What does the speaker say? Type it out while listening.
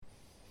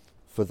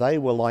For they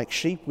were like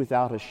sheep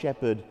without a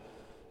shepherd,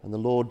 and the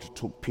Lord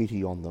took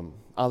pity on them.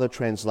 Other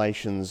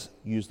translations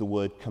use the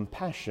word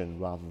compassion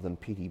rather than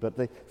pity, but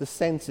the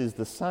sense is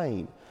the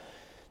same.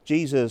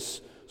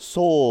 Jesus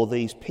saw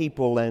these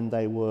people and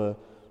they were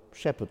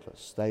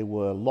shepherdless, they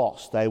were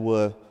lost, they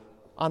were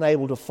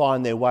unable to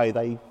find their way.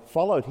 They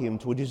followed him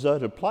to a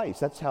deserted place.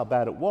 That's how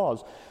bad it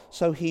was.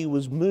 So he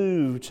was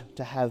moved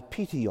to have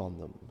pity on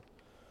them.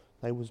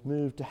 He was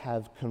moved to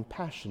have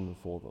compassion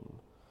for them.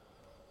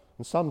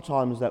 And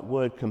sometimes that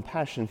word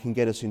compassion can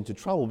get us into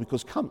trouble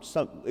because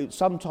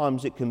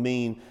sometimes it can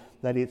mean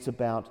that it's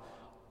about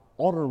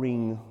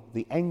honouring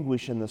the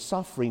anguish and the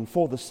suffering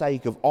for the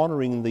sake of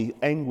honouring the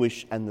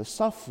anguish and the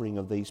suffering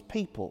of these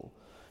people.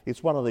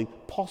 It's one of the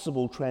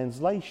possible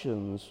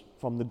translations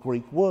from the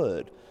Greek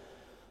word.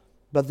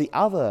 But the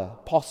other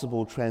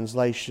possible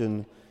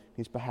translation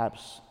is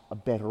perhaps a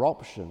better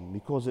option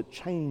because it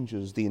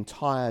changes the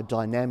entire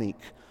dynamic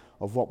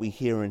of what we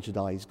hear in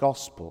today's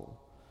gospel.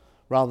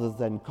 Rather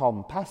than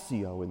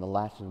compassio in the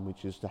Latin,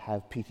 which is to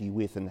have pity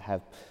with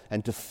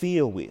and to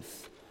feel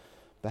with,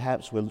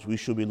 perhaps we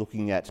should be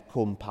looking at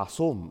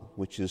compassum,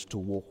 which is to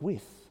walk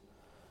with,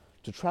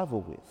 to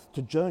travel with,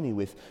 to journey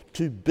with,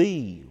 to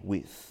be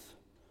with.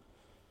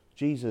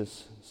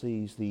 Jesus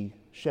sees the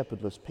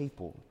shepherdless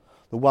people,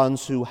 the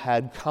ones who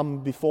had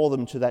come before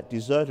them to that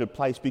deserted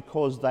place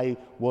because they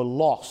were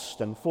lost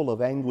and full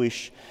of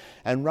anguish.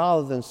 And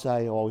rather than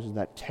say, oh, isn't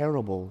that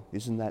terrible?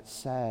 Isn't that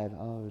sad?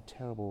 Oh,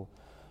 terrible.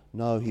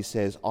 No, he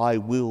says, I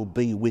will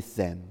be with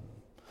them.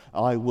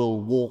 I will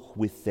walk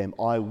with them.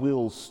 I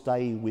will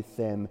stay with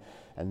them.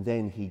 And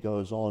then he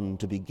goes on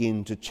to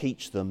begin to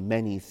teach them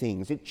many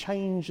things. It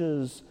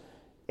changes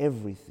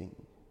everything.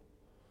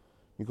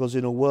 Because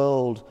in a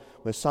world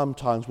where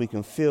sometimes we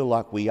can feel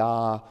like we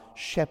are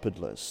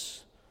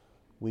shepherdless,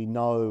 we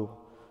know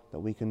that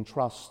we can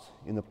trust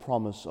in the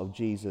promise of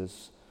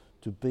Jesus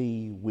to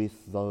be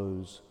with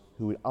those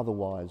who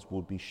otherwise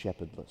would be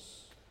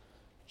shepherdless.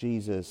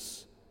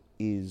 Jesus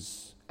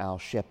is our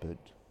shepherd.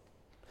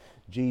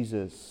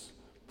 Jesus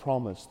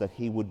promised that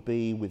he would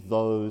be with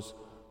those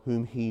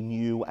whom he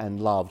knew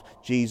and loved.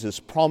 Jesus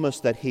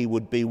promised that he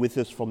would be with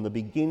us from the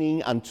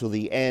beginning until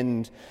the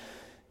end,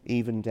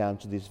 even down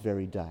to this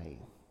very day.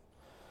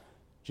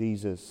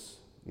 Jesus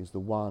is the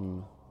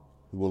one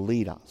who will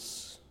lead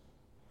us,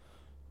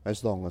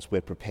 as long as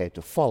we're prepared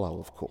to follow,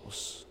 of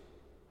course.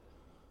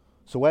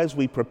 So as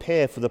we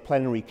prepare for the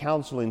plenary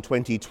council in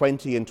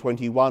 2020 and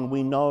 21,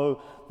 we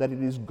know that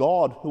it is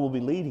God who will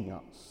be leading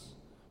us.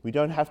 We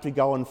don't have to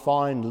go and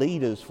find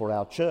leaders for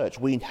our church.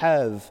 We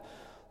have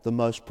the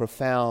most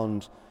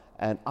profound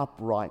and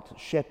upright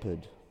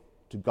shepherd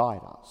to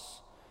guide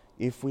us,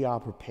 if we are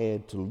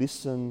prepared to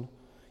listen,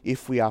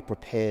 if we are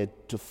prepared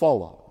to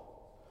follow.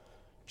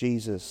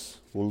 Jesus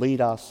will lead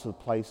us to the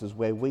places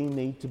where we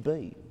need to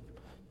be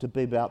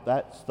about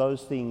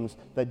those things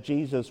that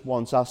Jesus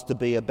wants us to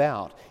be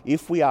about,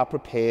 if we are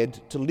prepared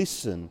to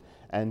listen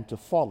and to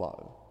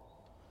follow.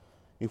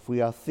 If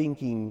we are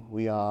thinking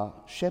we are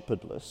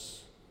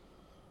shepherdless,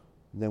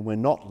 then we're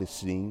not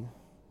listening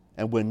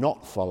and we're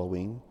not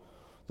following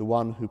the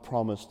one who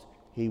promised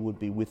he would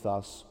be with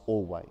us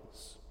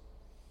always.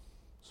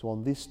 So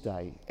on this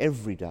day,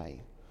 every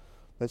day,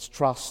 let's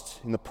trust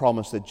in the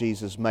promise that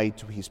Jesus made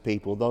to his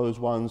people, those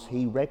ones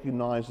he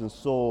recognized and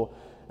saw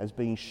as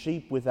being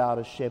sheep without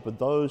a shepherd,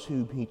 those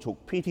whom he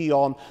took pity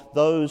on,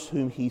 those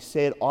whom he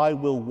said, I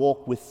will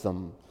walk with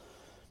them.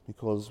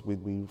 Because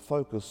when we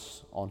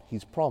focus on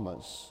his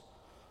promise,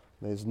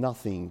 there's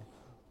nothing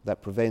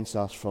that prevents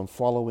us from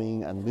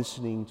following and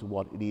listening to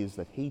what it is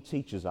that he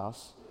teaches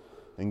us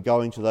and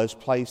going to those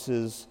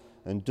places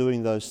and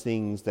doing those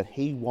things that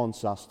he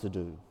wants us to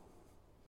do.